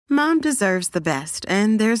Mom deserves the best,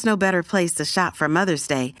 and there's no better place to shop for Mother's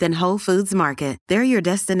Day than Whole Foods Market. They're your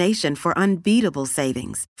destination for unbeatable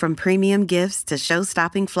savings, from premium gifts to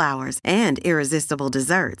show-stopping flowers and irresistible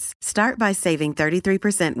desserts. Start by saving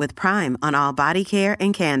 33% with Prime on all body care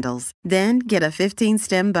and candles. Then get a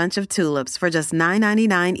 15-stem bunch of tulips for just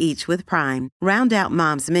 $9.99 each with Prime. Round out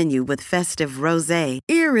Mom's menu with festive rosé,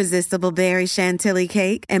 irresistible berry chantilly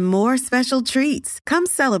cake, and more special treats. Come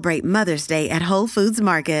celebrate Mother's Day at Whole Foods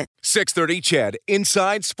Market. 630 CHED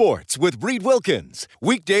Inside Sports with Reed Wilkins.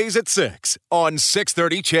 Weekdays at 6 on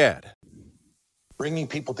 630 CHED. Bringing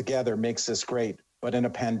people together makes us great, but in a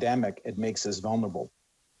pandemic, it makes us vulnerable.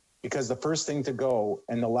 Because the first thing to go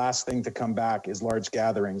and the last thing to come back is large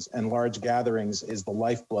gatherings, and large gatherings is the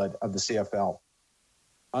lifeblood of the CFL.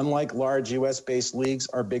 Unlike large US-based leagues,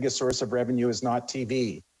 our biggest source of revenue is not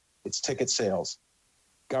TV, it's ticket sales.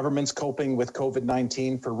 Governments coping with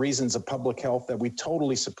COVID-19 for reasons of public health that we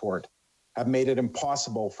totally support have made it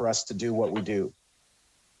impossible for us to do what we do.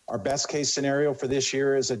 Our best case scenario for this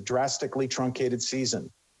year is a drastically truncated season,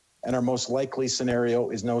 and our most likely scenario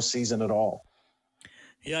is no season at all.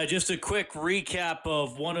 Yeah, just a quick recap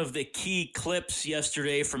of one of the key clips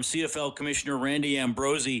yesterday from CFL Commissioner Randy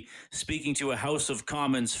Ambrosie speaking to a House of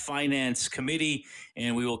Commons Finance Committee.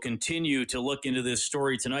 And we will continue to look into this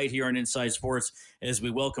story tonight here on Inside Sports as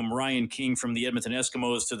we welcome Ryan King from the Edmonton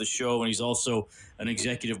Eskimos to the show. And he's also an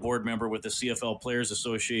executive board member with the CFL Players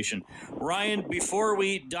Association. Ryan, before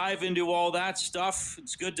we dive into all that stuff,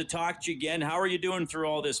 it's good to talk to you again. How are you doing through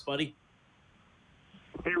all this, buddy?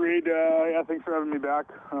 Hey, Reed. Yeah, thanks for having me back.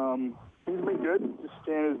 Things been good. Just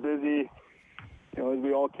staying as busy, as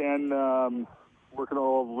we all can. Working on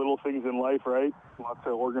all the little things in life, right? Lots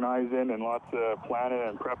of organizing and lots of planning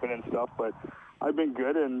and prepping and stuff. But I've been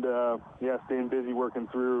good, and staying busy working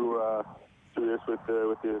through this with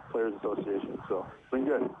the Players Association. So it's been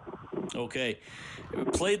good. Okay. We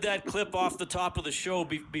played that clip off the top of the show.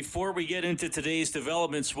 Before we get into today's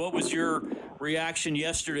developments, what was your reaction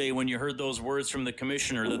yesterday when you heard those words from the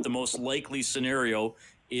commissioner that the most likely scenario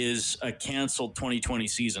is a canceled 2020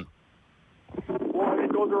 season? Well, I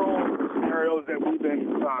think those are all scenarios that we've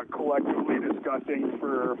been collectively discussing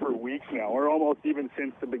for weeks now, or almost even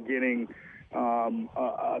since the beginning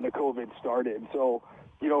the COVID started. So,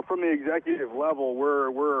 from the executive level,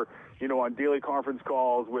 we're on daily conference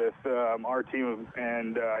calls with our team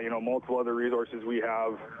and multiple other resources we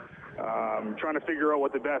have, trying to figure out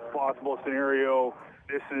what the best possible scenario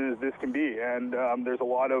this can be. And there's a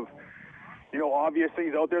lot of obvious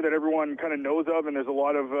things out there that everyone kind of knows of, and there's a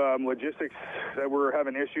lot of logistics that we're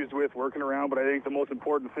having issues with working around. But I think the most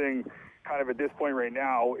important thing kind of at this point right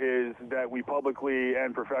now is that we publicly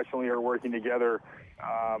and professionally are working together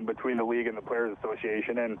between the league and the Players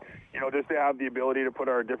Association, and just to have the ability to put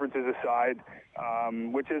our differences aside,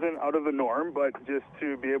 which isn't out of the norm, but just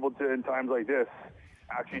to be able to, in times like this,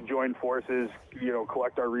 actually join forces,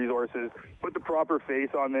 collect our resources, put the proper face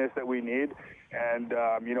on this that we need, and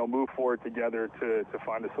move forward together to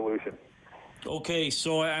find a solution. Okay,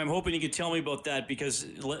 so I'm hoping you could tell me about that, because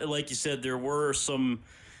like you said, there were some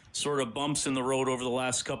sort of bumps in the road over the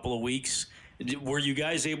last couple of weeks. Were you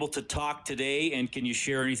guys able to talk today, and can you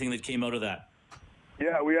share anything that came out of that?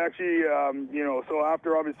 Yeah, we actually, so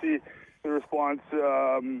after obviously the response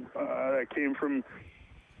that came from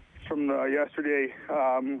yesterday,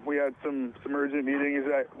 we had some urgent meetings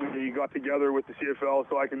that we got together with the CFL,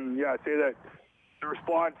 so I can say that the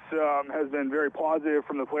response has been very positive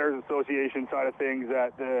from the Players Association side of things,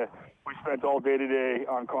 that we spent all day today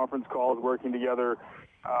on conference calls working together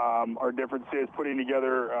our differences, putting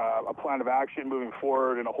together a plan of action moving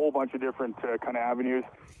forward in a whole bunch of different kind of avenues.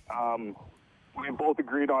 We both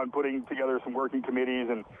agreed on putting together some working committees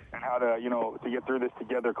and how to get through this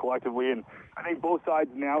together collectively. And I think both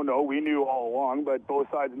sides now know, we knew all along, but both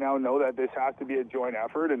sides now know that this has to be a joint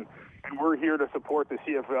effort. And we're here to support the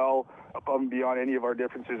CFL above and beyond any of our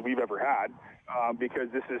differences we've ever had, because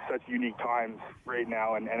this is such unique times right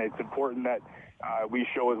now. And it's important that we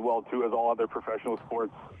show as well, too, as all other professional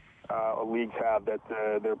sports leagues have, that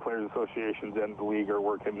their players associations and the league are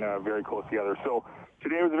working very close together. So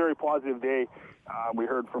today was a very positive day. We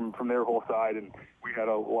heard from their whole side, and we had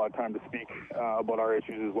a lot of time to speak about our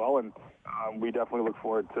issues as well. And we definitely look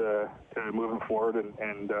forward to moving forward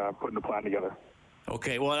and putting the plan together.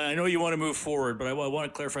 Okay, well, I know you want to move forward, but I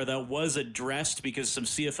want to clarify that was addressed, because some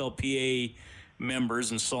CFLPA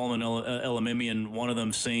members, and Solomon Elamimian, one of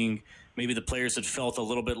them, saying maybe the players had felt a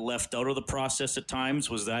little bit left out of the process at times.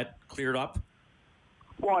 Was that cleared up?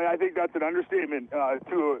 Well, I think that's an understatement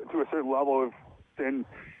to a certain level. And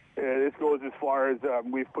this goes as far as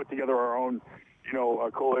we've put together our own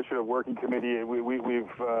a coalition of working committee.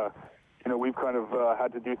 We've kind of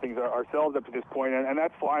had to do things ourselves up to this point, and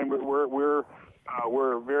that's fine.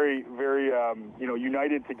 We're very, very,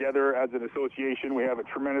 united together as an association. We have a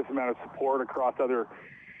tremendous amount of support across other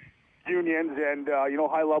unions and,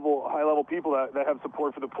 high level people that have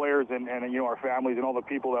support for the players and our families and all the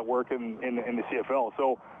people that work in the CFL.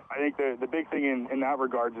 So I think the big thing in that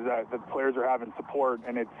regard is that the players are having support,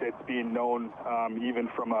 and it's being known even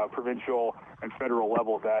from a provincial and federal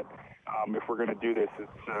level that if we're going to do this,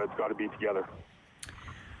 it's got to be together.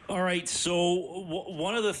 All right, so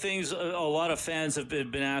one of the things a lot of fans have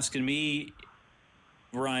been asking me,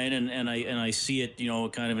 Ryan, and I see it,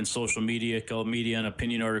 kind of in social media and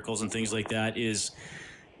opinion articles and things like that, is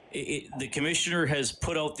the commissioner has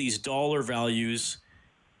put out these dollar values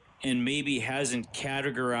and maybe hasn't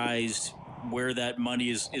categorized where that money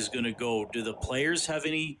is going to go. Do the players have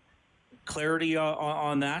any clarity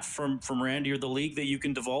on that from Randy or the league that you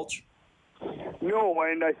can divulge? No,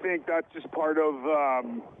 and I think that's just part of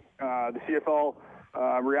the CFL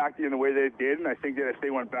reacting in the way they did, and I think that if they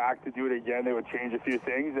went back to do it again, they would change a few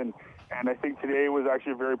things, and I think today was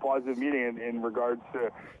actually a very positive meeting in regards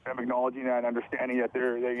to them acknowledging that and understanding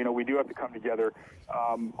that we do have to come together.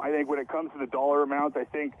 I think when it comes to the dollar amounts, I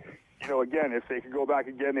think, again, if they could go back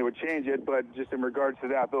again, they would change it, but just in regards to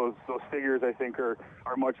that, those figures, I think, are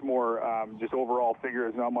much more just overall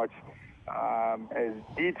figures, not much as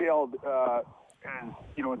detailed and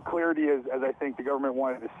in clarity as I think the government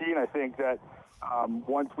wanted to see. And I think that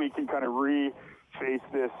once we can kind of face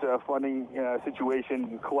this funding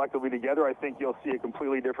situation collectively together, I think you'll see a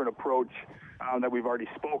completely different approach that we've already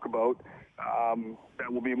spoke about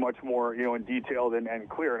that will be much more in detailed and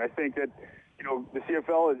clear. And I think that the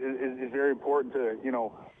CFL is very important to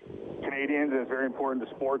Canadians, and it's very important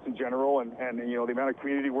to sports in general, and the amount of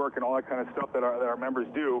community work and all that kind of stuff that our members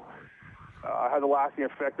do has a lasting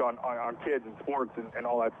effect on kids and sports and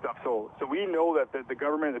all that stuff. So we know that the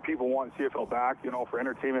government and the people want CFL back, for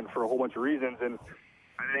entertainment for a whole bunch of reasons. And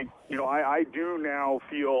I think, I do now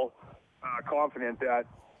feel confident that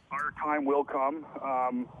our time will come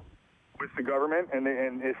with the government,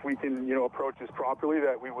 and if we can, approach this properly,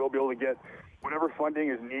 that we will be able to get whatever funding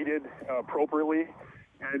is needed appropriately,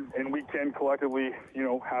 and we can collectively,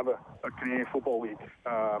 have a Canadian Football League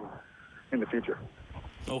in the future.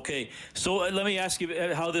 Okay, so let me ask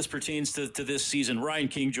you how this pertains to this season. Ryan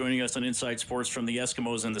King joining us on Inside Sports from the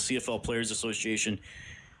Eskimos and the CFL Players Association.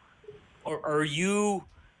 Are you,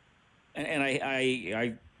 and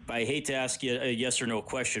I hate to ask you a yes or no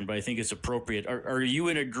question, but I think it's appropriate. Are you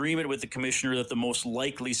in agreement with the commissioner that the most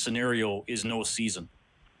likely scenario is no season?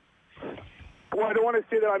 Well, I don't want to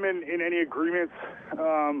say that I'm in any agreements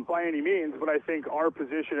by any means, but I think our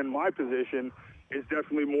position and my position is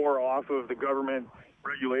definitely more off of the government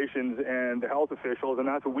regulations and the health officials, and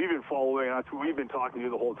that's what we've been following, and that's what we've been talking to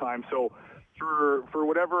the whole time. So for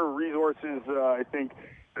whatever resources I think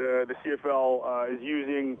the CFL is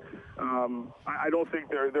using, I don't think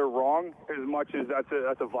they're wrong as much as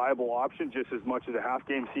that's a viable option, just as much as a half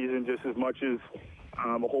game season, just as much as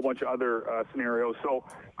a whole bunch of other scenarios. So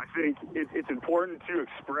I think it's important to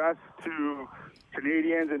express to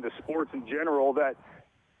Canadians and to sports in general that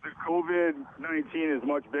the COVID-19 is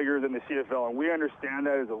much bigger than the CFL, and we understand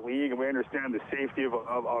that as a league, and we understand the safety of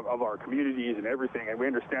our communities and everything, and we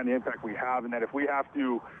understand the impact we have, and that if we have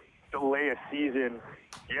to delay a season,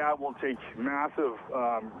 it will take massive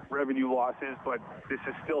revenue losses, but this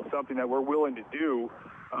is still something that we're willing to do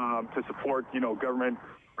to support, government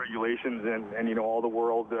regulations and all the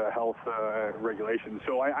world health regulations.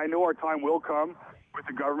 So I know our time will come with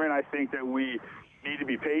the government. I think that we need to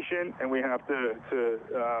be patient, and we have to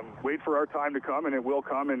wait for our time to come, and it will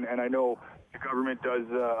come. And I know the government does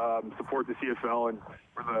support the CFL, and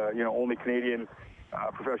we're the only Canadian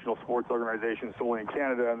professional sports organization solely in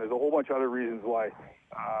Canada. And there's a whole bunch of other reasons why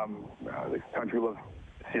the country loves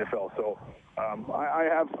the CFL. So I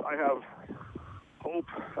have hope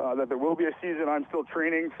that there will be a season. I'm still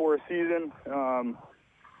training for a season,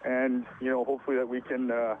 and hopefully that we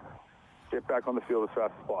can get back on the field as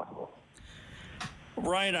fast as possible.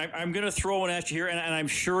 Ryan, I'm going to throw one at you here, and I'm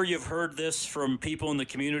sure you've heard this from people in the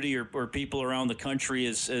community or people around the country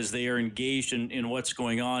as they are engaged in what's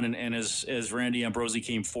going on, and as Randy Ambrosie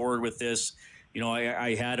came forward with this.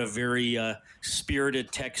 I had a very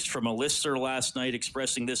spirited text from a listener last night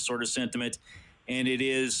expressing this sort of sentiment, and it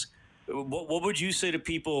is, what would you say to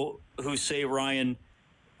people who say, Ryan,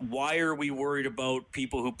 why are we worried about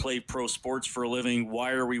people who play pro sports for a living?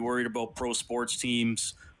 Why are we worried about pro sports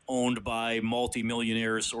teams owned by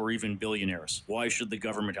multimillionaires or even billionaires? Why should the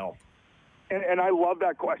government help? And I love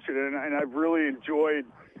that question, and I've really enjoyed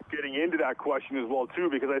getting into that question as well, too,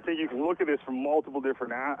 because I think you can look at this from multiple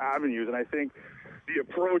different avenues. And I think the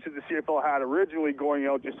approach that the CFL had originally going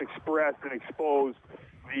out just expressed and exposed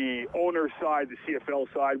the owner side, the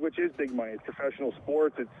CFL side, which is big money. It's professional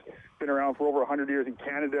sports. It's been around for over 100 years in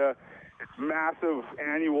Canada. It's massive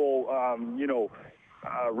annual,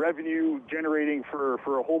 revenue generating for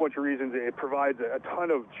a whole bunch of reasons. It provides a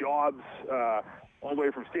ton of jobs, all the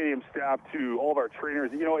way from stadium staff to all of our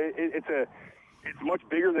trainers. It's much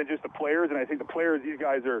bigger than just the players, and I think the players, these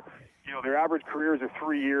guys are, their average careers are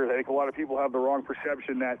 3 years. I think a lot of people have the wrong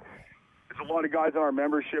perception that there's a lot of guys in our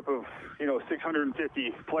membership of,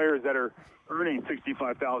 650 players that are earning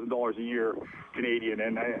 $65,000 a year Canadian,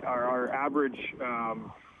 and our average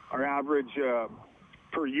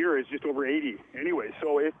per year is just over 80 anyway.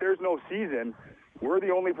 So if there's no season, we're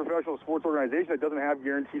the only professional sports organization that doesn't have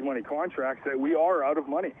guaranteed money contracts, that we are out of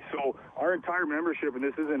money. So our entire membership, and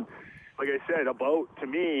this isn't, like I said, about, to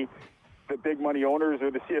me, the big money owners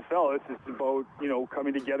or the CFL. It's just about,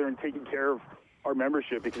 coming together and taking care of our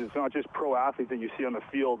membership, because it's not just pro athletes that you see on the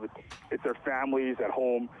field. It's their families at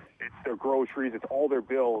home. It's their groceries. It's all their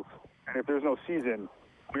bills. And if there's no season,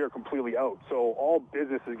 we are completely out. So all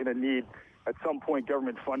business is going to need, at some point,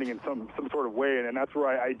 government funding in some sort of way. And that's where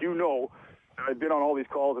I do know, and I've been on all these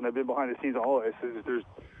calls and I've been behind the scenes on all this,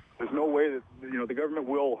 there's no way that, the government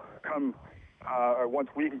will come, or once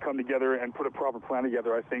we can come together and put a proper plan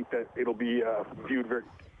together, I think that it'll be viewed very,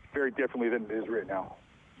 very differently than it is right now.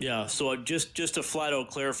 Yeah, so just to flat out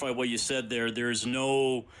clarify what you said there,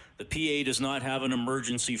 the PA does not have an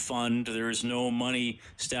emergency fund. There is no money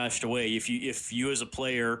stashed away. If you as a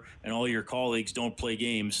player and all your colleagues don't play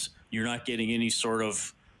games, you're not getting any sort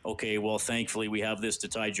of, okay, well, thankfully we have this to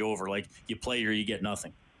tide you over. Like, you play or you get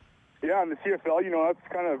nothing. Yeah, and the CFL,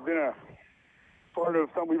 that's kind of been a part of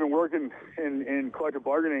something we've been working in collective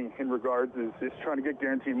bargaining in regards is trying to get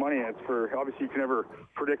guaranteed money. And it's for, obviously you can never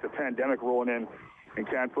predict a pandemic rolling in and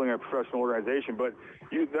canceling a professional organization, but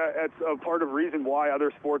that's a part of the reason why other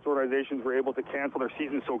sports organizations were able to cancel their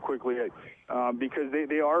seasons so quickly, because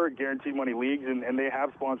they are guaranteed money leagues, and they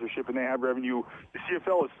have sponsorship and they have revenue. The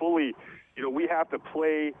CFL is fully, we have to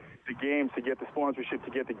play the games to get the sponsorship,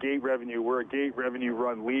 to get the gate revenue. We're a gate revenue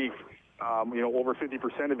run league, over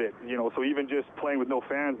 50% of it, so even just playing with no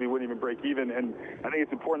fans, we wouldn't even break even. And I think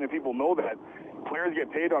it's important that people know that players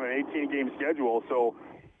get paid on an 18-game schedule. So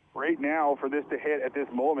right now, for this to hit at this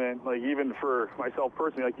moment, like even for myself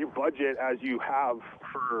personally, like you budget as you have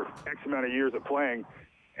for X amount of years of playing.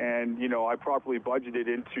 And, I properly budgeted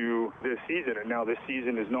into this season, and now this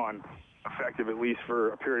season is non-effective, at least for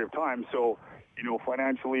a period of time. So,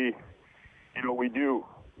 financially, we do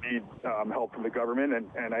need help from the government.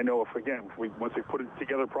 And I know once we put it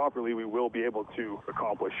together properly, we will be able to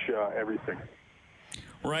accomplish everything.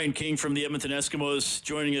 Ryan King from the Edmonton Eskimos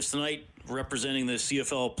joining us tonight, representing the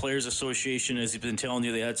CFL Players Association. As he's been telling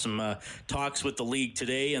you, they had some talks with the league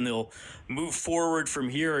today, and they'll move forward from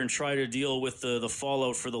here and try to deal with the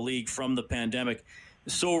fallout for the league from the pandemic.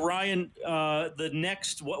 So, Ryan,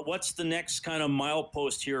 what's the next kind of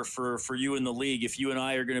milepost here for you in the league? If you and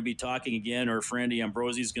I are going to be talking again, or if Randy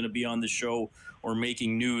Ambrosie is going to be on the show or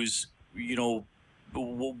making news,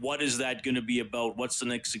 what is that going to be about? What's the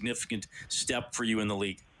next significant step for you in the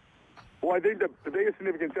league? Well, I think the biggest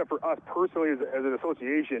significant step for us personally as an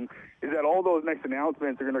association is that all those next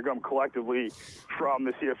announcements are going to come collectively from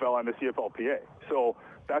the CFL and the CFLPA. So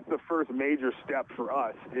that's the first major step for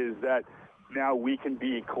us, is that now we can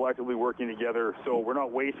be collectively working together. So we're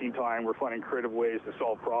not wasting time. We're finding creative ways to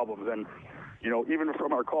solve problems. And, even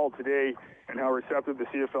from our call today and how receptive the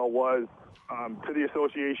CFL was to the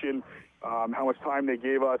association, how much time they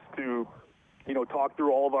gave us to, talk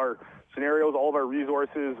through all of our scenarios, all of our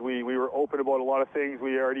resources. We were open about a lot of things.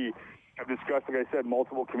 We already have discussed, like I said,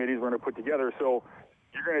 multiple committees we're going to put together. So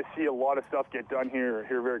you're going to see a lot of stuff get done here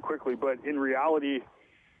very quickly. But in reality,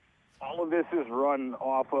 all of this is run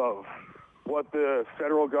off of what the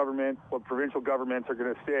federal government, what provincial governments are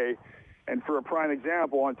going to say. And for a prime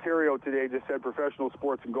example, Ontario today just said professional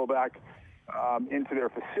sports can go back into their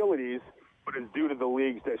facilities, but it's due to the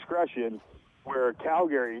league's discretion, where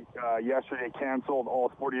Calgary yesterday canceled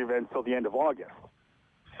all sporting events till the end of August.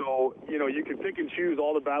 So, you can pick and choose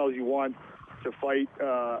all the battles you want to fight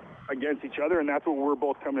against each other, and that's what we're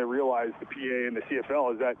both coming to realize, the PA and the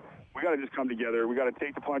CFL, is that we got to just come together. We got to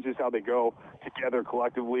take the punches how they go together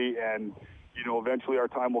collectively, and, eventually our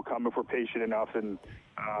time will come if we're patient enough, and,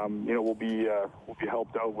 we'll be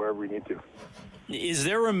helped out wherever we need to. Is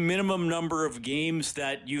there a minimum number of games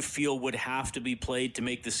that you feel would have to be played to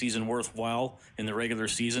make the season worthwhile in the regular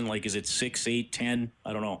season? Like, is it 6, 8, 10?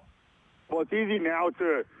 I don't know. Well, it's easy now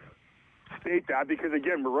to state that because,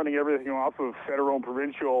 again, we're running everything off of federal and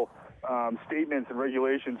provincial statements and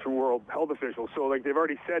regulations from World Health officials. So, like, they've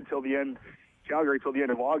already said Calgary till the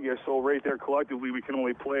end of August. So right there, collectively, we can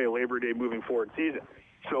only play a Labor Day moving forward season.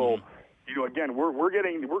 So, again,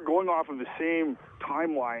 we're going off of the same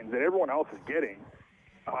timelines that everyone else is getting,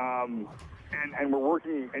 and we're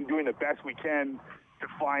working and doing the best we can to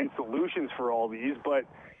find solutions for all these. But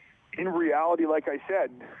in reality, like I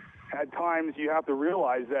said, at times you have to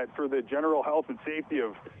realize that for the general health and safety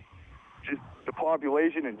of just the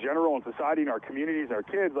population in general and society and our communities and our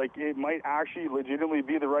kids, like, it might actually legitimately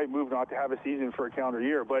be the right move not to have a season for a calendar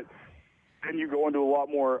year. But then you go into a lot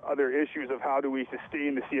more other issues of how do we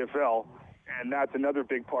sustain the CFL, and that's another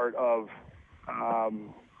big part of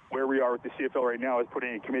where we are with the CFL right now, is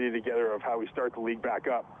putting a committee together of how we start the league back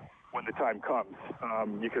up when the time comes.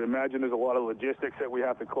 You can imagine there's a lot of logistics that we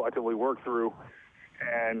have to collectively work through,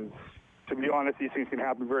 and to be honest, these things can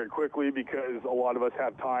happen very quickly because a lot of us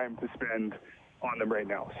have time to spend on them right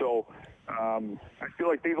now. So I feel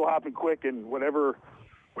like things will happen quick, and whatever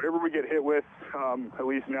we get hit with, at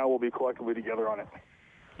least now we'll be collectively together on it.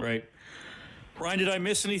 Right. Ryan, did I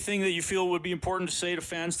miss anything that you feel would be important to say to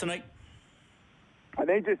fans tonight? I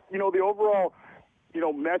think just, the overall,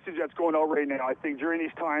 message that's going out right now, I think during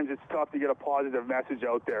these times it's tough to get a positive message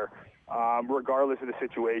out there, regardless of the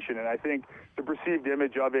situation. And I think the perceived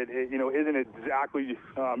image of it, isn't exactly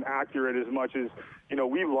accurate as much as,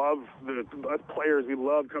 we love us players. We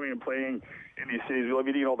love coming and playing in these cities. We love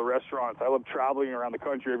eating all the restaurants. I love traveling around the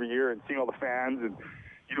country every year and seeing all the fans and,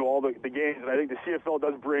 all the games. And I think the CFL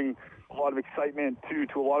does bring a lot of excitement to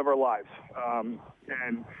a lot of our lives. And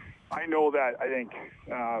I know that I think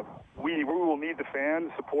we will need the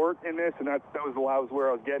fans' support in this, and that was where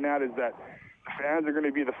I was getting at, is that the fans are going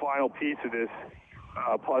to be the final piece of this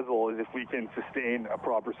puzzle, is if we can sustain a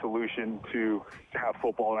proper solution to have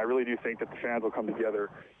football. And I really do think that the fans will come together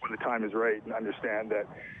when the time is right and understand that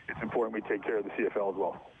it's important we take care of the CFL as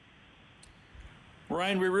well.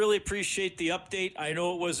 Ryan, we really appreciate the update. I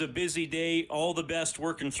know it was a busy day. All the best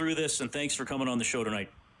working through this, and thanks for coming on the show tonight.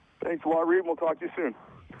 Thanks a lot, Reed. We'll talk to you soon.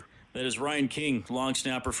 That is Ryan King, long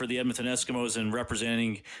snapper for the Edmonton Eskimos and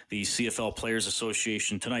representing the CFL Players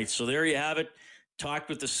Association tonight. So there you have it. Talked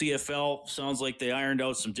with the CFL. Sounds like they ironed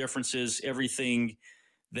out some differences. Everything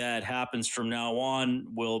that happens from now on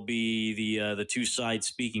will be the two sides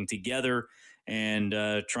speaking together and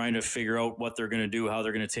trying to figure out what they're going to do, how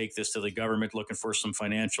they're going to take this to the government, looking for some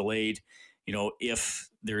financial aid, if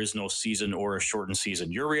there is no season or a shortened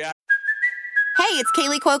season. Your reaction? Hey, it's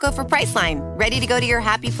Kaylee Cuoco for Priceline. Ready to go to your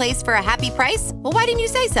happy place for a happy price? Well, why didn't you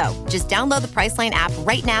say so? Just download the Priceline app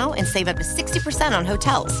right now and save up to 60% on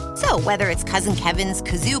hotels. So whether it's Cousin Kevin's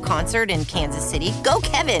Kazoo Concert in Kansas City, go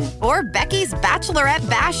Kevin, or Becky's Bachelorette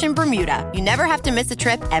Bash in Bermuda, you never have to miss a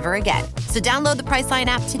trip ever again. So download the Priceline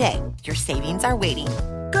app today. Your savings are waiting.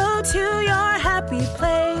 Go to your happy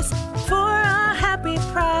place for a happy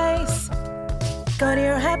price. Go to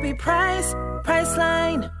your happy price,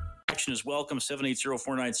 Priceline. Action is welcome.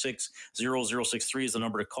 780-496-0063 is the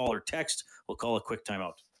number to call or text. We'll call a quick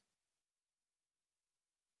timeout.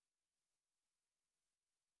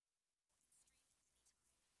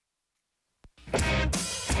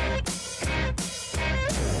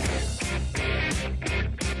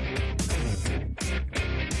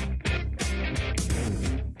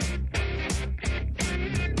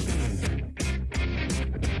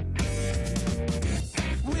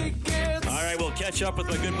 Catch up with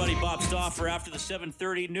my good buddy Bob Stauffer after the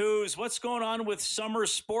 7:30 news. What's going on with summer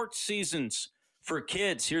sports seasons for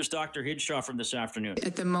kids? Here's Dr. Hidshaw from this afternoon.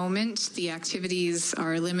 At the moment, the activities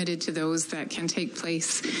are limited to those that can take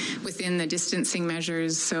place within the distancing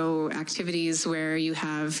measures. So activities where you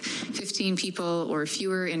have 15 people or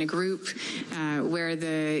fewer in a group, where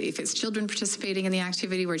if it's children participating in the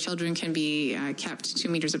activity, where children can be kept 2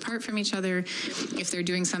 meters apart from each other. If they're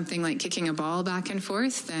doing something like kicking a ball back and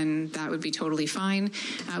forth, then that would be totally fine.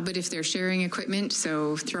 But if they're sharing equipment,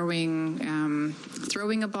 so throwing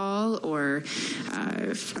a ball or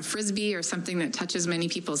a frisbee or something that touches many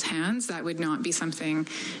people's hands, that would not be something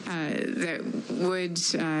that would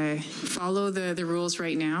follow the rules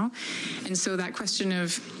right now. And so that question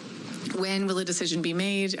of when will a decision be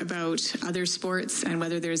made about other sports and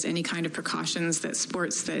whether there's any kind of precautions that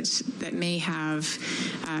sports that may have,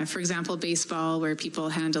 for example, baseball, where people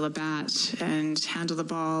handle a bat and handle the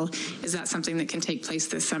ball, is that something that can take place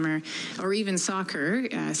this summer? Or even soccer,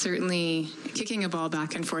 certainly kicking a ball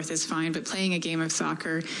back and forth is fine, but playing a game of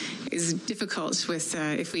soccer is difficult with,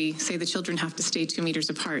 if we say the children have to stay 2 meters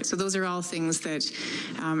apart. So those are all things that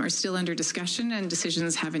are still under discussion and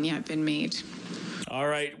decisions haven't yet been made. All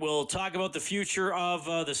right, we'll talk about the future of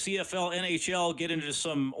the CFL, NHL, get into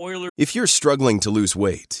some Oilers. If you're struggling to lose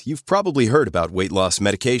weight, you've probably heard about weight loss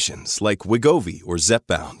medications like Wegovy or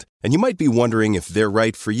Zepbound, and you might be wondering if they're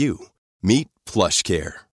right for you. Meet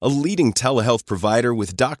PlushCare, a leading telehealth provider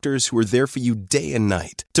with doctors who are there for you day and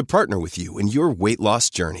night to partner with you in your weight loss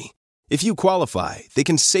journey. If you qualify, they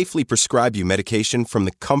can safely prescribe you medication from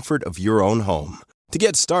the comfort of your own home. To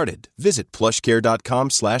get started, visit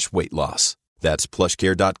plushcare.com/weightloss. That's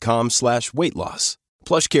plushcare.com/weightloss.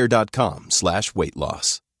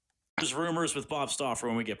 plushcare.com/weightloss. There's rumors with Bob Stauffer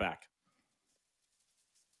when we get back.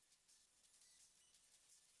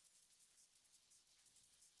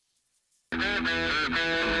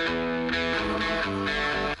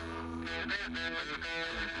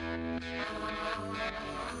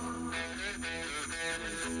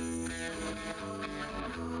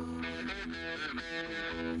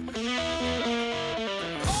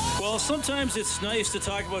 Well, sometimes it's nice to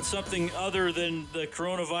talk about something other than the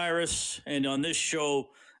coronavirus, and on this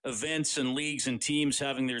show, events and leagues and teams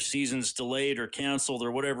having their seasons delayed or canceled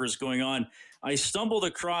or whatever is going on. I stumbled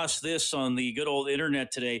across this on the good old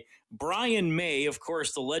internet today. Brian May, of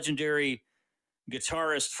course, the legendary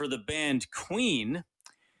guitarist for the band Queen,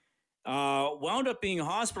 wound up being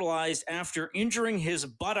hospitalized after injuring his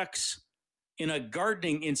buttocks in a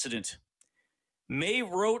gardening incident. May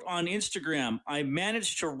wrote on Instagram, "I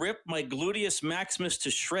managed to rip my gluteus maximus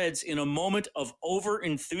to shreds in a moment of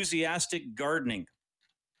over-enthusiastic gardening."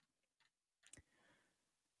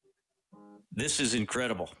 This is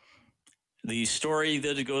incredible. The story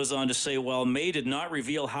that goes on to say, while May did not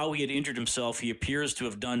reveal how he had injured himself, he appears to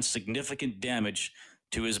have done significant damage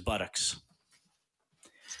to his buttocks.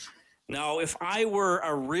 Now, if I were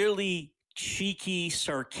a really cheeky,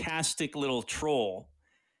 sarcastic little troll,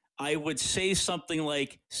 I would say something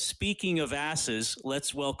like, "Speaking of asses,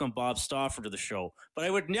 let's welcome Bob Stauffer to the show." But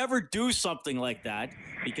I would never do something like that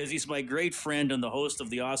because he's my great friend and the host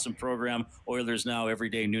of the awesome program, Oilers Now, every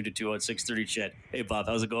day, noon to 2 on 630 CHED. Hey, Bob,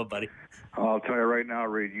 how's it going, buddy? I'll tell you right now,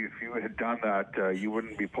 Reed, if you had done that, you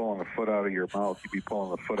wouldn't be pulling a foot out of your mouth. You'd be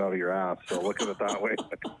pulling a foot out of your ass. So look at it that way.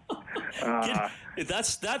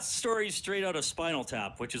 That story straight out of Spinal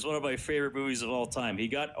Tap, which is one of my favorite movies of all time. He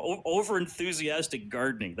got over-enthusiastic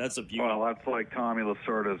gardening. That's a beauty. Well, that's like Tommy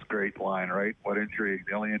Lasorda's great line, right? What injury?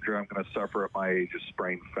 The only injury I'm going to suffer at my age is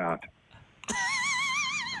sprained fat.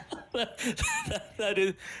 That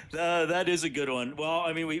is a good one. Well,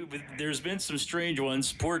 I mean, there's been some strange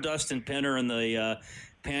ones. Poor Dustin Penner and the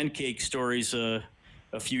pancake stories a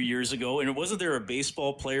few years ago. And wasn't there a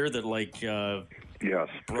baseball player that yes,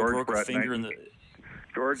 broke a finger in the...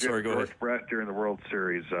 George Brett during the World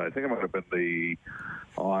Series. I think it might have been it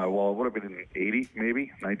would have been in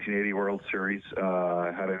 1980 World Series.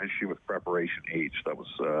 Had an issue with preparation H. That was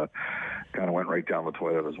kind of went right down the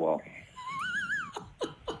toilet as well.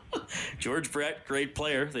 George Brett, great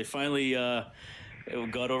player. They finally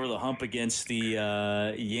got over the hump against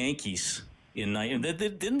the Yankees in 90.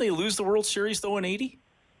 Didn't they lose the World Series though in 80?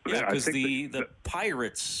 Yeah, because the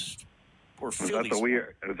Pirates or Phillies.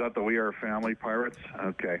 Is that the We Are Family Pirates?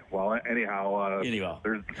 Okay. Well, anyhow,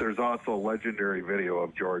 there's also a legendary video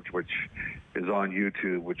of George, which is on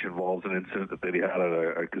YouTube, which involves an incident that he had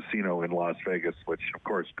at a casino in Las Vegas, which of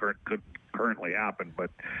course could currently happen. But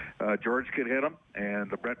George could hit him, and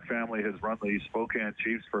the Brett family has run the Spokane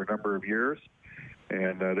Chiefs for a number of years.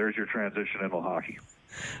 And there's your transition into hockey.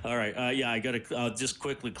 All right. I got to just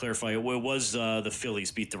quickly clarify. It was the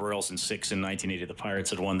Phillies beat the Royals in 6 in 1980. The Pirates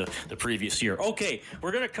had won the previous year. Okay,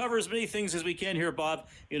 we're going to cover as many things as we can here, Bob,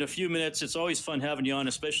 in a few minutes. It's always fun having you on,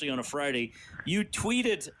 especially on a Friday. You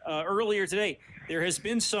tweeted earlier today, there has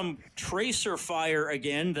been some tracer fire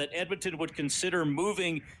again that Edmonton would consider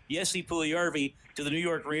moving Jesse Puljujarvi to the New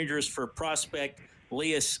York Rangers for prospect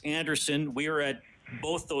Elias Anderson. We were at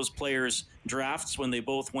both those players' drafts when they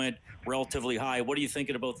both went relatively high. What are you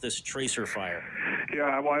thinking about this tracer fire?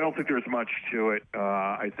 Yeah, well, I don't think there's much to it.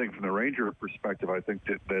 I think from the Ranger perspective, I think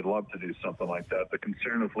that they'd love to do something like that. The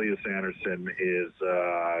concern with Elias Anderson is,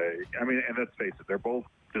 and let's face it, they're both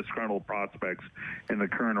disgruntled prospects in the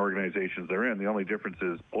current organizations they're in. The only difference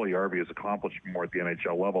is Puljujarvi has accomplished more at the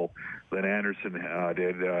NHL level than Anderson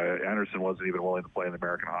did. Anderson wasn't even willing to play in the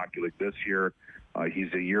American Hockey League this year.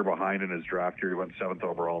 He's a year behind in his draft year. He went 7th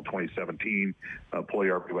overall in 2017.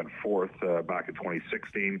 Puljujarvi went 4th back in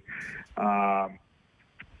 2016.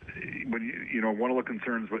 one of the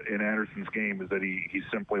concerns in Anderson's game is that he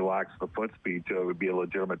simply lacks the foot speed to be a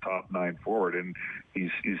legitimate top 9 forward, and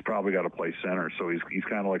he's probably got to play center. So he's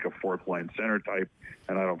kind of like a fourth line center type,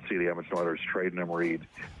 and I don't see the Edmonton Oilers trading him, Reed,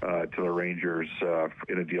 to the Rangers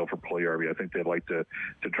in a deal for Puljujarvi. I think they'd like to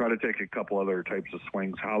try to take a couple other types of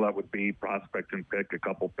swings. How that would be, prospect and pick, a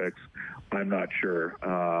couple picks, I'm not sure.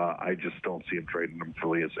 I just don't see him trading him for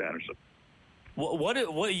Elias Anderson.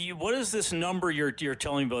 What is this number you're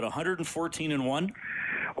telling me about, 114-1?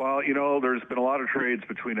 Well, there's been a lot of trades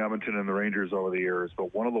between Edmonton and the Rangers over the years,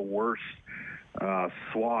 but one of the worst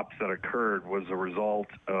swaps that occurred was a result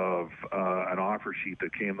of an offer sheet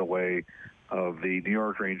that came the way of the New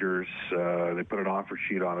York Rangers. They put an offer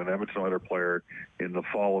sheet on an Edmonton Oilers player in the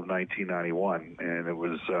fall of 1991, and it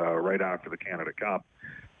was right after the Canada Cup.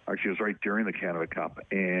 Actually, it was right during the Canada Cup.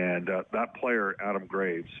 And that player, Adam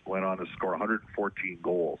Graves, went on to score 114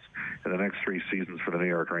 goals in the next 3 seasons for the New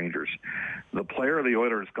York Rangers. The player the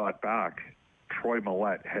Oilers got back, Troy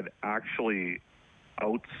Millette, had actually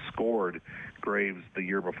outscored Graves the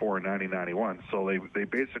year before in 1991. So they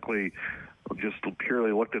basically just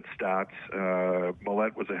purely looked at stats.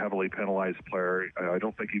 Millette was a heavily penalized player. I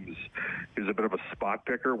don't think he was a bit of a spot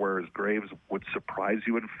picker, whereas Graves would surprise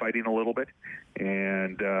you in fighting a little bit.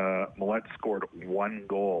 And Millette scored 1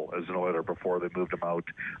 goal as an Oiler before they moved him out,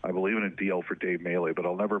 I believe, in a deal for Dave Maley. But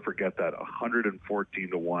I'll never forget that,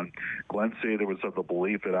 114-1. Glenn Sather was of the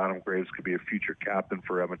belief that Adam Graves could be a future captain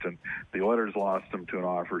for Edmonton. The Oilers lost him to an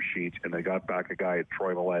offer sheet, and they got back a guy,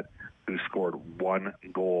 Troy Millette, who scored 1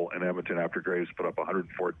 goal in Edmonton after Graves put up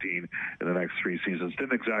 114 in the next 3 seasons.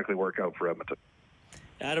 Didn't exactly work out for Edmonton.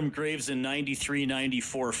 Adam Graves in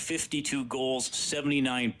 93-94, 52 goals,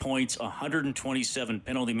 79 points, 127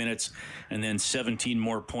 penalty minutes, and then 17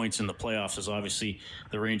 more points in the playoffs, as obviously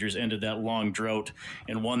the Rangers ended that long drought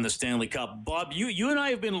and won the Stanley Cup. Bob, you and I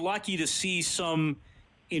have been lucky to see some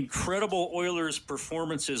incredible Oilers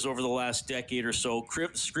performances over the last decade or so.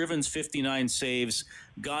 Scrivens 59 saves,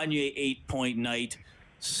 Gagne 8-point night,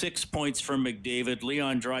 6 points from McDavid,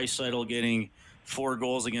 Leon Draisaitl getting 4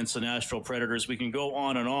 goals against the Nashville Predators. We can go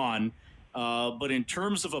on and on. But in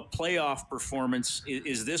terms of a playoff performance,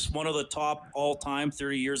 is this one of the top all-time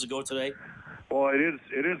 30 years ago today? Well,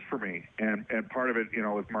 it is for me. And part of it,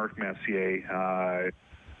 with Mark Messier,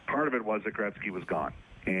 part of it was that Gretzky was gone.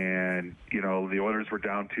 And, the Oilers were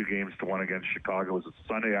down 2-1 against Chicago. It was a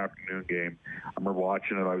Sunday afternoon game. I remember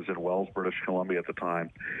watching it. I was in Wells, British Columbia at the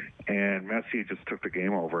time. And Messier just took the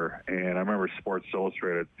game over. And I remember Sports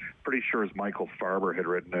Illustrated, pretty sure as Michael Farber had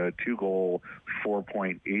written, a 2-goal,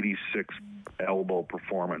 4.86 elbow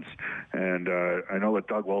performance. And I know that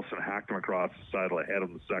Doug Wilson hacked him across the side of the head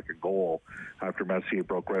on the second goal after Messier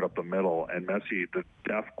broke right up the middle. And Messier, the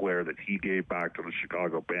death glare that he gave back to the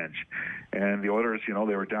Chicago bench. And the Oilers,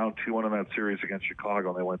 they were down 2-1 in that series against Chicago,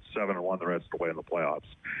 and they went 7-1 the rest of the way in the playoffs.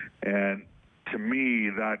 And to me,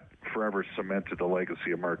 that forever cemented the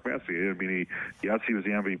legacy of Mark Messier. I mean, he was the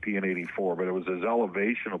MVP in '84, but it was his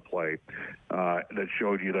elevation of play that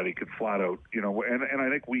showed you that he could flat out, and I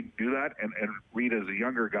think we do that. And Reed, as a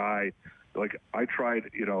younger guy, I tried,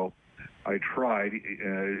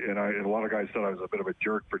 and a lot of guys said I was a bit of a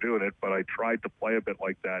jerk for doing it, but I tried to play a bit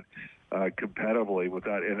like that competitively with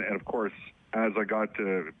that. And of course, as I got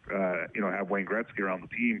to, have Wayne Gretzky around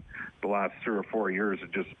the team the last 3 or 4 years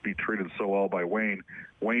and just be treated so well by Wayne.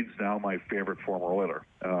 Wayne's now my favorite former Oiler,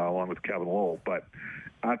 along with Kevin Lowell. But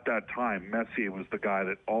at that time, Messier was the guy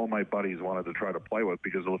that all my buddies wanted to try to play with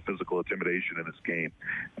because of the physical intimidation in his game.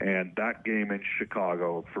 And that game in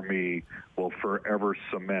Chicago, for me, will forever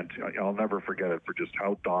cement. I'll never forget it for just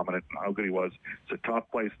how dominant and how good he was. It's a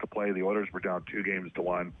tough place to play. The Oilers were down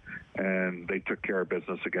 2-1, and they took care of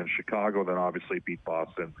business against Chicago, then obviously beat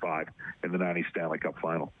Boston 5 in the '90 Stanley Cup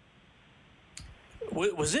final.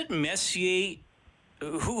 Was it Messier?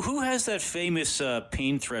 Who has that famous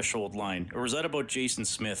pain threshold line? Or was that about Jason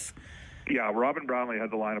Smith? Yeah, Robin Brownlee had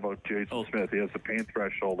the line about Jason Smith. He has the pain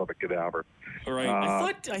threshold of a cadaver. All right.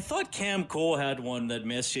 I thought Cam Cole had one that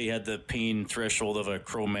Messier had the pain threshold of a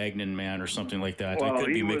Cro-Magnon man or something like that. Well, I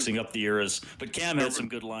could be mixing up the eras, but Cam had some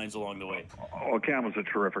good lines along the way. Well, Cam was a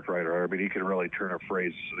terrific writer. I mean, he could really turn a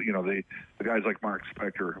phrase. The guys like Mark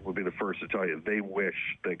Spector would be the first to tell you they wish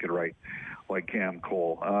they could write like Cam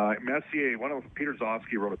Cole. Messier, Peter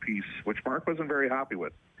Zofsky wrote a piece which Mark wasn't very happy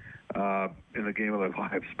with. In the game of their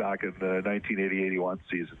lives back in the 1980-81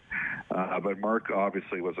 season. But Mark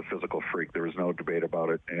obviously was a physical freak. There was no debate about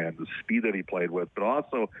it. And the speed that he played with, but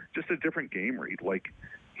also just a different game read. Like,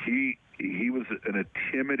 he he was an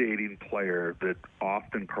intimidating player that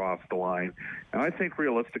often crossed the line. And I think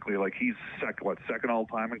realistically, like he's second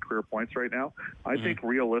all-time in career points right now. I think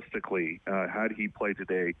realistically, had he played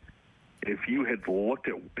today, if you had looked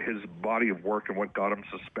at his body of work and what got him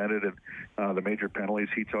suspended and the major penalties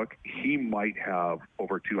he took, he might have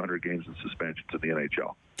over 200 games in suspensions in the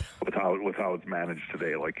NHL with how it's managed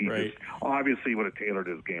today. Like he just obviously would have tailored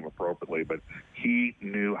his game appropriately, but he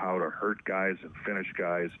knew how to hurt guys and finish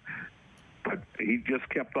guys. But he just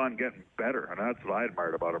kept on getting better, and that's what I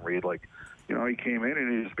admired about him, Reed. Like, you know, he came in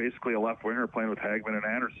and he was basically a left winger playing with Hagman and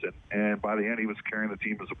Anderson, and by the end he was carrying the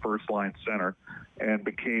team as a first-line center and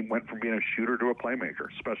went from being a shooter to a playmaker,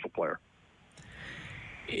 special player.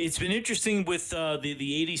 It's been interesting with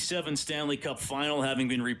the 87 Stanley Cup Final having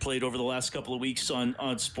been replayed over the last couple of weeks on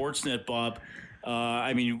Sportsnet, Bob.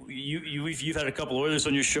 I mean, you've had a couple of Oilers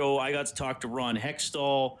on your show. I got to talk to Ron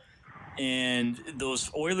Hextall. And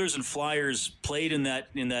those Oilers and Flyers played in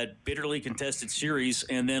that bitterly contested series,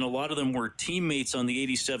 and then a lot of them were teammates on the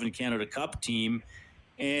 87 Canada Cup team.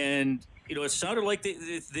 And you know, it sounded like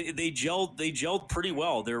they gelled pretty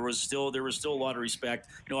well. There was still a lot of respect.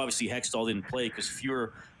 You know, obviously Hextall didn't play because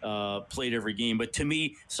Fuhr played every game. But to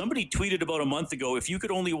me, somebody tweeted about a month ago, if you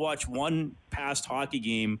could only watch one past hockey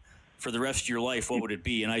game for the rest of your life, what would it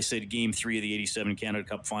be? And I said Game 3 of the 87 Canada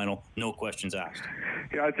Cup Final, no questions asked.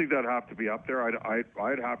 Yeah, I think that'd have to be up there.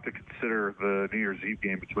 I'd have to consider the New Year's Eve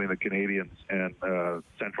game between the Canadians and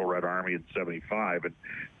Central Red Army in '75, and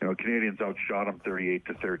you know, Canadians outshot them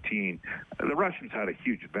 38-13. The Russians had a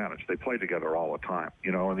huge advantage. They played together all the time,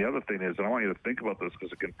 you know. And the other thing is, and I want you to think about this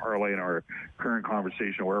because it can parlay in our current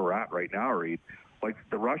conversation where we're at right now, Reed. Like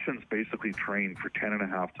the Russians basically trained for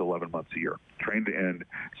 10.5 to 11 months a year, and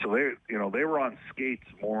so they were on skates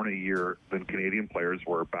more in a year than Canadian players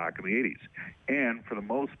were back in the 80s. And for the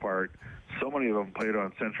most part, so many of them played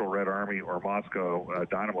on Central Red Army or Moscow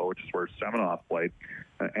Dynamo, which is where Semenov played,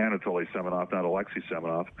 Anatoly Semenov, not Alexei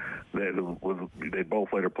Semenov. They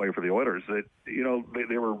both later played for the Oilers. That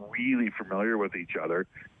they were really familiar with each other.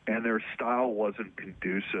 And their style wasn't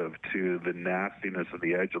conducive to the nastiness and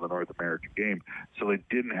the edge of the North American game. So they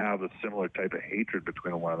didn't have a similar type of hatred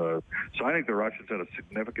between one another. So I think the Russians had a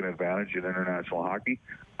significant advantage in international hockey.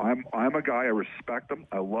 I'm a guy, I respect them.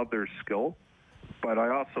 I love their skill. But I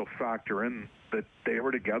also factor in that they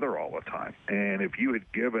were together all the time. And if you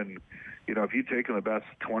had given, if you'd taken the best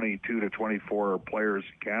 22 to 24 players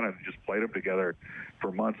in Canada and just played them together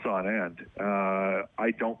for months on end,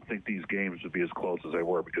 I don't think these games would be as close as they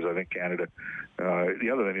were, because I think Canada, the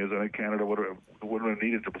other thing is, I think Canada wouldn't have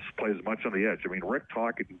needed to play as much on the edge. I mean, Rick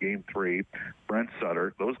Tocchet in Game 3, Brent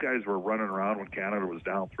Sutter, those guys were running around when Canada was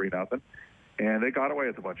down 3-0. And they got away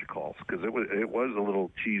with a bunch of calls because it was a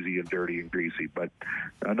little cheesy and dirty and greasy. But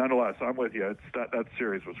nonetheless, I'm with you. That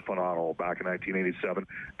series was phenomenal back in 1987.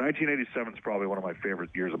 1987 is probably one of my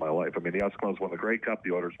favorite years of my life. I mean, the Eskimos won the Grey Cup,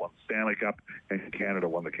 the Oilers won the Stanley Cup, and Canada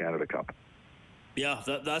won the Canada Cup. Yeah,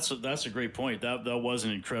 that's a great point. That was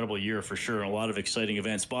an incredible year for sure, and a lot of exciting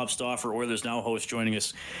events. Bob Stauffer, Oilers Now host, joining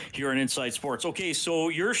us here on Inside Sports. Okay, so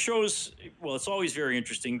your show's, well, it's always very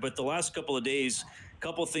interesting, but the last couple of days, a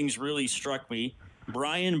couple of things really struck me.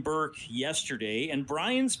 Brian Burke yesterday, and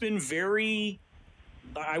Brian's been very,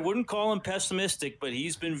 I wouldn't call him pessimistic, but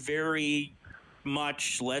he's been very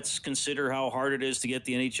much, let's consider how hard it is to get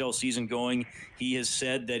the NHL season going. He has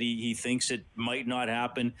said that he thinks it might not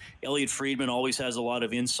happen. Elliot Friedman always has a lot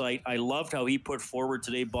of insight. I loved how he put forward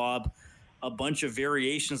today, Bob, a bunch of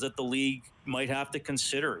variations that the league might have to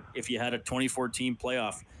consider if you had a 24-team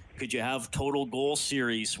playoff. Could you have total goal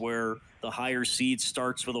series where the higher seed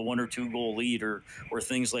starts with a 1 or 2 goal lead or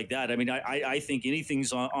things like that? I mean, I think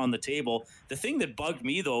anything's on the table. The thing that bugged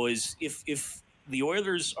me, though, is if the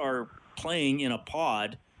Oilers are playing in a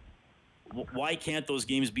pod, why can't those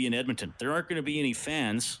games be in Edmonton? There aren't going to be any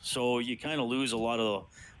fans, so you kind of lose a lot of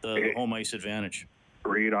the home ice advantage.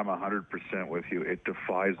 Reed, I'm 100% with you. It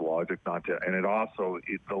defies logic not to, and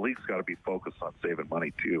the league's got to be focused on saving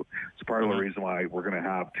money too. It's part of the reason why we're going to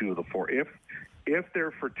have 2 of the 4. If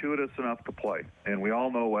they're fortuitous enough to play, and we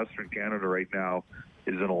all know Western Canada right now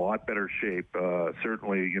is in a lot better shape.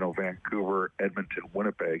 Certainly, Vancouver, Edmonton,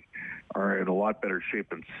 Winnipeg are in a lot better shape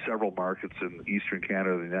than several markets in Eastern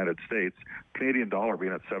Canada and the United States. Canadian dollar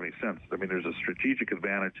being at 70 cents. I mean, there's a strategic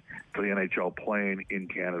advantage for the NHL playing in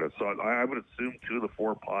Canada. So I would assume 2 of the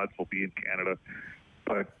 4 pods will be in Canada,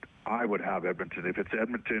 but I would have Edmonton. If it's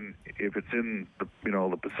Edmonton, if it's in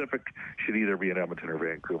the Pacific, should either be in Edmonton or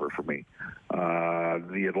Vancouver for me.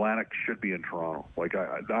 The Atlantic should be in Toronto.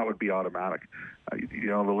 That would be automatic.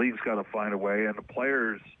 The league's got to find a way, and the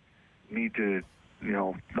players need to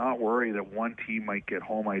not worry that one team might get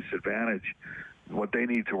home ice advantage. What they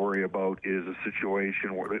need to worry about is a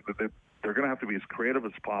situation where they're going to have to be as creative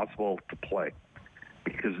as possible to play,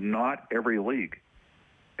 because not every league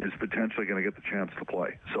is potentially going to get the chance to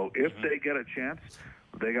play. So if they get a chance,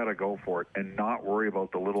 they got to go for it and not worry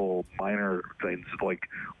about the little minor things like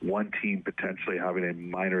one team potentially having a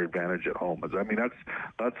minor advantage at home. I mean,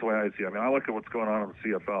 that's the way I see it. I mean, I look at what's going on in the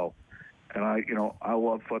CFL, and I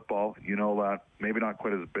love football. You know that. Maybe not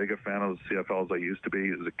quite as big a fan of the CFL as I used to be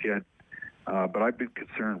as a kid. But I've been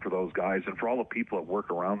concerned for those guys and for all the people that work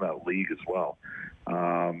around that league as well.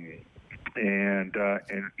 And tonight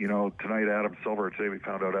today we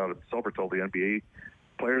found out Adam Silver told the NBA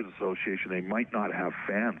Players Association they might not have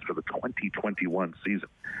fans for the 2021 season.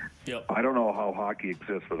 Yep. I don't know how hockey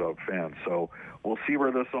exists without fans. So we'll see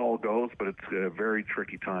where this all goes, but it's a very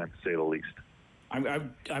tricky time, to say the least.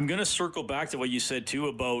 I'm going to circle back to what you said, too,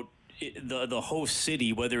 about the host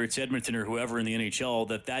city, whether it's Edmonton or whoever in the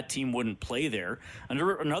NHL, that team wouldn't play there.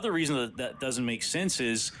 Another reason that doesn't make sense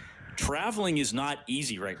is traveling is not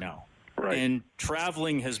easy right now. Right. And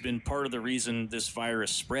traveling has been part of the reason this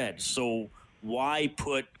virus spread. So why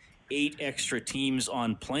put 8 extra teams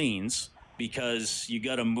on planes? Because you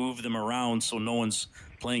got to move them around so no one's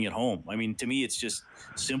playing at home. I mean, to me, it's just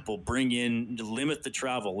simple. Limit the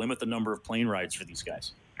travel, limit the number of plane rides for these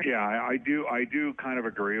guys. Yeah, I do kind of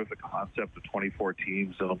agree with the concept of 24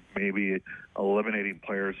 teams and maybe eliminating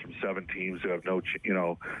players from 7 teams who have don't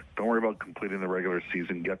worry about completing the regular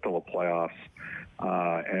season, get to the playoffs,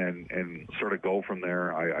 and sort of go from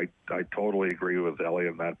there. I totally agree with Ellie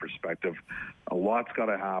in that perspective. A lot's got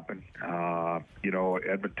to happen.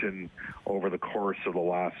 Edmonton over the course of the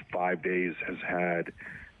last 5 days has had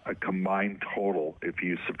a combined total, if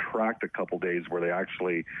you subtract a couple days where they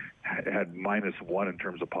actually had -1 in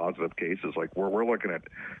terms of positive cases, like we're looking at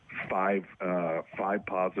five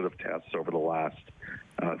positive tests over the last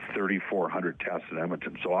 3,400 tests in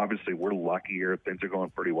Edmonton. So obviously we're lucky here. Things are going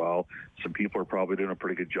pretty well. Some people are probably doing a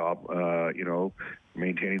pretty good job,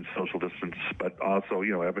 maintaining social distance, but also,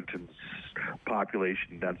 Edmonton's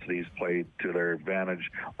population densities played to their advantage,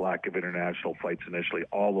 lack of international flights initially,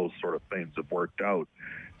 all those sort of things have worked out.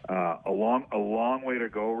 A long way to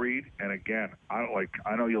go, Reed. And again,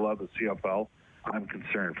 I know you love the CFL. I'm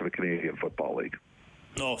concerned for the Canadian Football League.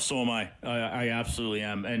 Oh, so am I. I absolutely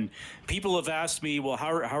am. And people have asked me, well,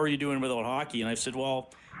 how are you doing without hockey? And I've said,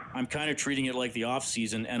 well, I'm kind of treating it like the off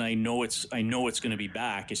season, and I know it's going to be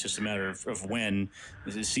back. It's just a matter of when.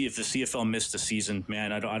 See if the CFL missed a season,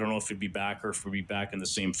 man. I don't know if it'd be back or if it'd be back in the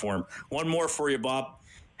same form. One more for you, Bob.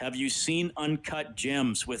 Have you seen Uncut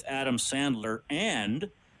Gems with Adam Sandler and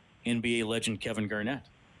NBA legend Kevin Garnett?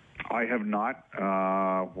 I have not.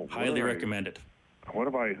 Highly recommended. What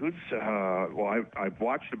have I? I've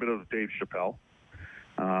watched a bit of Dave Chappelle,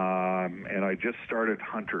 and I just started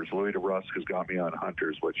Hunters. Louis DeBrusque has got me on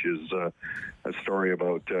Hunters, which is a story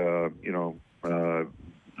about some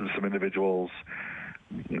individuals,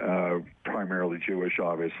 primarily Jewish,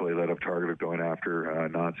 obviously, that have targeted going after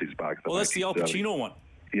Nazis back then. Well, that's the Al Pacino one.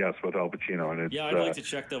 Yes, with Al Pacino. And I'd like to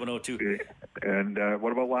check that one out, too. And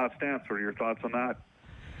what about Last Dance? What are your thoughts on that?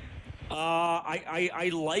 I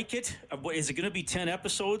like it. Is it going to be 10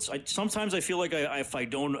 episodes? Sometimes I feel like I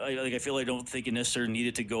don't think it necessarily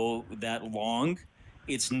needed to go that long.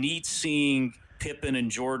 It's neat seeing Pippen and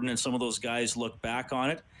Jordan and some of those guys look back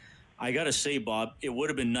on it. I got to say, Bob, it would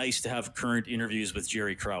have been nice to have current interviews with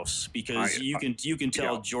Jerry Krause, because you can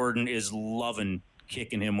tell Jordan is loving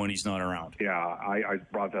kicking him when he's not around. Yeah, I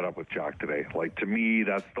brought that up with Jack today. Like, to me,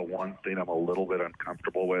 that's the one thing I'm a little bit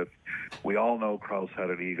uncomfortable with. We all know Krause had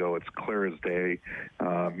an ego. It's clear as day.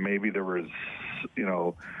 Maybe there was,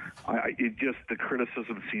 the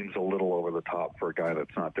criticism seems a little over the top for a guy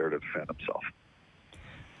that's not there to defend himself.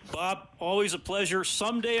 Bob, always a pleasure.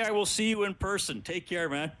 Someday I will see you in person. Take care,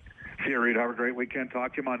 man. See you, Reed. Have a great weekend.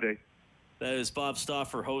 Talk to you Monday. That is Bob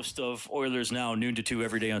Stauffer, host of Oilers Now, noon to 2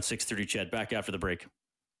 every day on 6:30 CHED. Back after the break.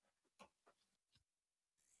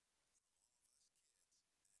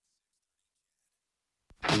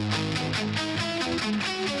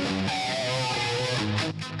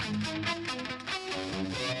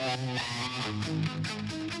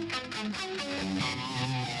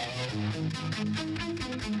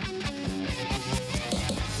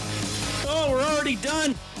 Oh, we're already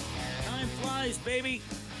done. Time flies, baby.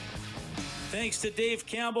 Thanks to Dave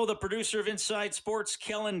Campbell, the producer of Inside Sports.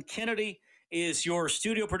 Kellen Kennedy is your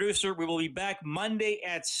studio producer. We will be back Monday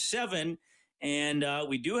at 7, and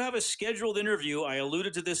we do have a scheduled interview. I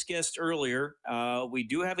alluded to this guest earlier. We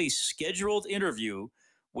do have a scheduled interview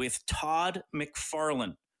with Todd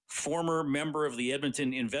McFarlane, former member of the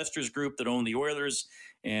Edmonton Investors Group that owned the Oilers,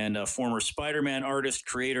 and a former Spider-Man artist,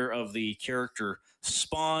 creator of the character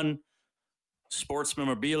Spawn, sports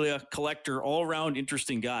memorabilia collector, all-around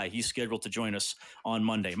interesting guy. He's scheduled to join us on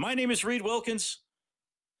Monday. My name is Reed Wilkins.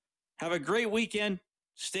 Have a great weekend.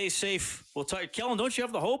 Stay safe. We'll talk. Kellen, don't you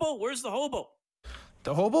have the hobo? Where's the hobo?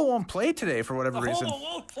 The hobo won't play today for whatever reason. The hobo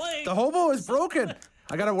won't play. The hobo is broken.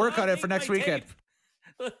 I got to work on it for next weekend.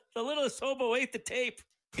 The littlest hobo ate the tape.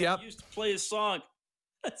 Yep. He used to play his song.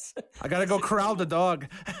 I got to go corral the dog.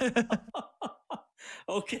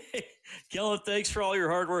 Okay. Kellen, thanks for all your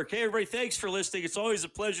hard work. Hey, everybody, thanks for listening. It's always a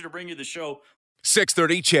pleasure to bring you the show.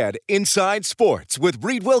 630 CHED Inside Sports with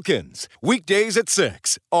Reed Wilkins. Weekdays at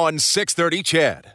 6 on 630 CHED.